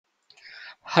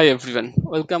Hi everyone,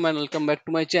 welcome and welcome back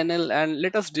to my channel and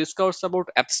let us discuss about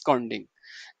absconding.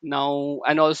 Now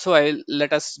and also I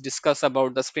let us discuss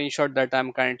about the screenshot that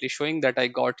I'm currently showing that I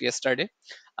got yesterday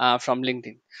from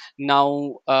LinkedIn.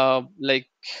 Now like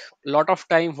lot of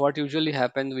time what usually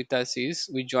happens with us is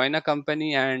we join a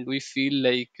company and we feel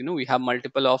like we have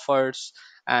multiple offers,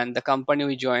 and the company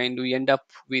we joined we end up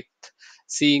with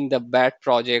seeing the bad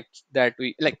project that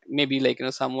we like. Maybe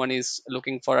someone is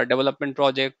looking for a development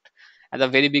project. At the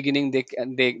very beginning they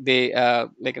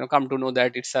come to know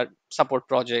that it's a support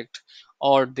project,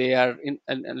 or they are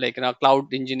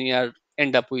cloud engineer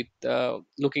end up with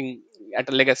looking at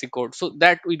a legacy code, so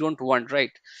that we don't want,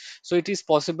 right? So it is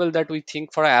possible that we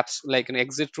think for apps like an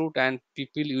exit route, and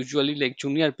people usually like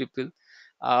junior people,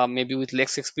 maybe with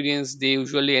less experience, they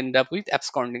usually end up with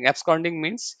absconding. Absconding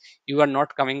means you are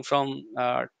not coming from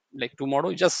like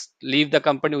tomorrow, just leave the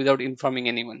company without informing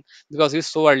anyone, because it's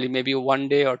so early, maybe 1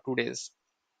 day or 2 days,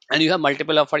 and you have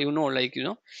multiple offer, you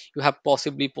have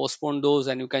possibly postponed those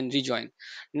and you can rejoin.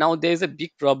 Now there is a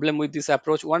big problem with this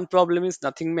approach. One problem is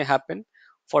nothing may happen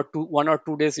for 1 or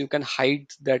 2 days, you can hide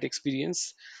that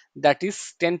experience. That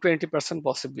is 10-20%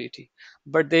 possibility,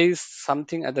 but there is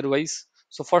something otherwise.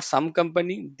 So for some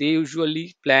company they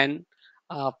usually plan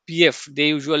pf. They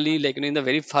usually in the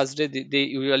very first day they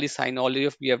usually sign all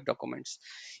your pf documents.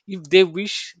 If they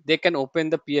wish they can open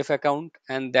the pf account,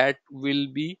 and that will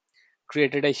be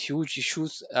created a huge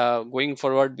issues going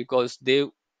forward, because they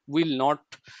will not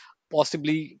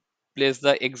possibly place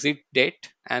the exit date,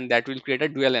 and that will create a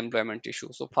dual employment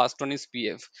issue. So first one is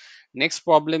pf. Next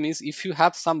problem is, if you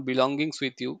have some belongings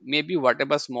with you, maybe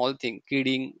whatever small thing,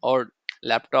 kidding or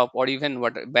laptop or even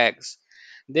what bags,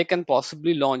 they can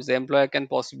possibly launch, the employer can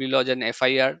possibly lodge an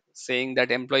fir saying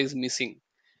that employee is missing.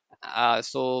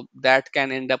 So that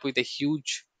can end up with a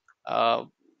huge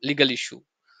legal issue.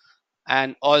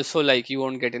 And also you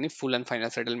won't get any full and final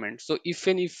settlement. So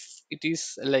even if it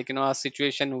is a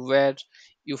situation where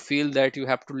you feel that you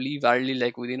have to leave early,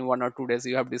 like within 1 or 2 days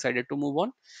you have decided to move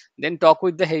on, then talk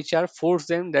with the hr, force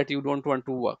them that you don't want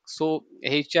to work. So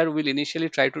hr will initially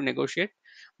try to negotiate,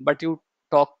 but you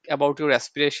talk about your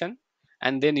aspiration,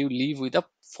 and then you leave with a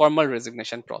formal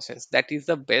resignation process. That is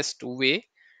the best way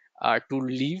to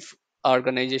leave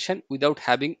organization without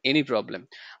having any problem.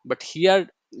 But here,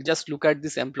 just look at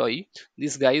this employee.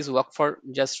 This guy is work for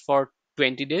just for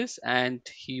 20 days, and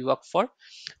he worked for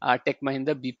tech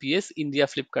mahindra bps india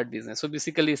flipkart business. So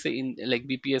basically say in like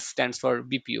bps stands for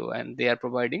bpo, and they are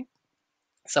providing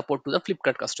support to the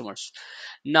flipkart customers.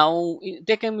 Now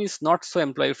techm is not so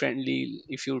employee friendly.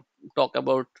 If you talk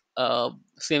about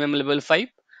same level 5,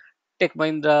 tech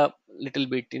mahindra little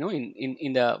bit,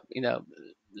 in the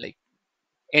like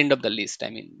end of the list. I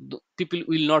mean, people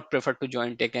will not prefer to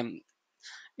join techm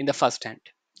in the first hand.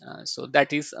 So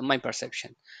that is my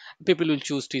perception. People will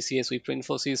choose TCS, Wipro,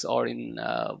 Infosys, or in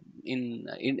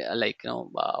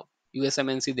US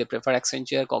MNC they prefer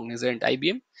Accenture, Cognizant,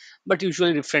 IBM, but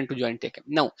usually referring to join Tech.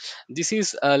 Now this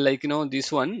is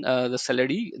this one, the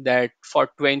salary that for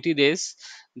 20 days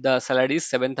the salary is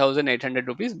 7,800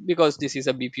 rupees, because this is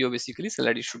a BPO. Basically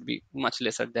salary should be much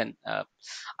lesser than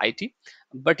IT.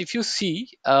 But if you see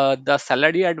the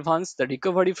salary advance, the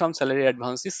recovery from salary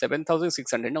advance is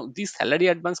 7,600. Now this salary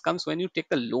advance comes when you take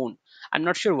a loan. I'm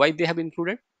not sure why they have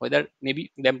included, whether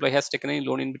maybe the employee has taken any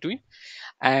loan in between.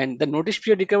 And the notice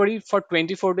period recovery for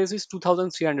 24 days is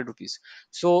 2,300 rupees.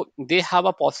 So they have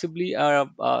a possibly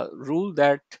rule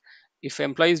that if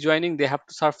employee is joining, they have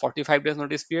to serve 45 days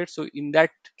notice period. So in that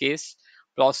case,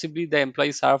 possibly the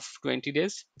employee serve 20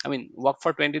 days, I mean work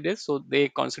for 20 days, so they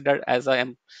consider as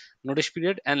a notice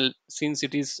period. And since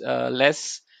it is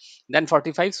less than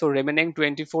 45, so remaining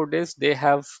 24 days they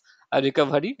have a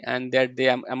recovery, and that they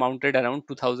amounted around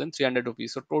 2,300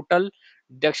 rupees. So total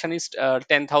deduction is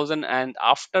 10,000, and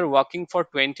after working for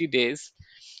 20 days,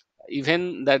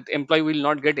 even that employee will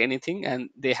not get anything, and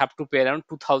they have to pay around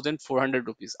 2,400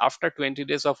 rupees after 20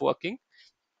 days of working.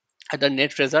 At the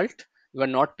net result, you are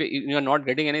not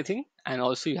getting anything, and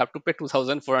also you have to pay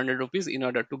 2,400 rupees in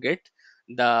order to get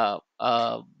the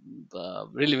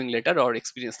relieving letter or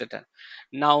experience letter.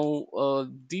 Now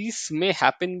this may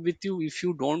happen with you if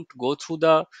you don't go through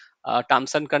the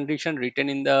terms and condition written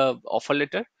in the offer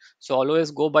letter. So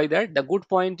always go by that. The good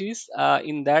point is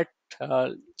in that uh,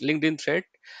 LinkedIn thread,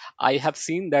 I have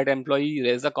seen that employee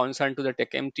raise a concern to the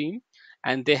TechM team,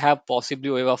 and they have possibly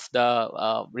waive off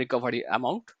the recovery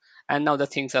amount, and now the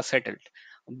things are settled.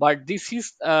 But this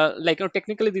is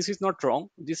technically this is not wrong.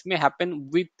 This may happen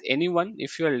with anyone.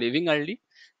 If you are leaving early,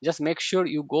 just make sure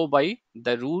you go by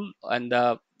the rule and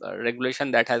the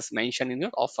regulation that has mentioned in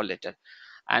your offer letter.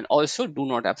 And also, do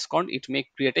not abscond. It may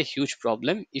create a huge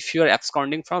problem if you are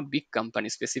absconding from a big company,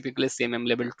 specifically CMM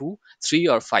level 2, 3,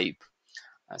 or 5.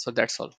 So that's all.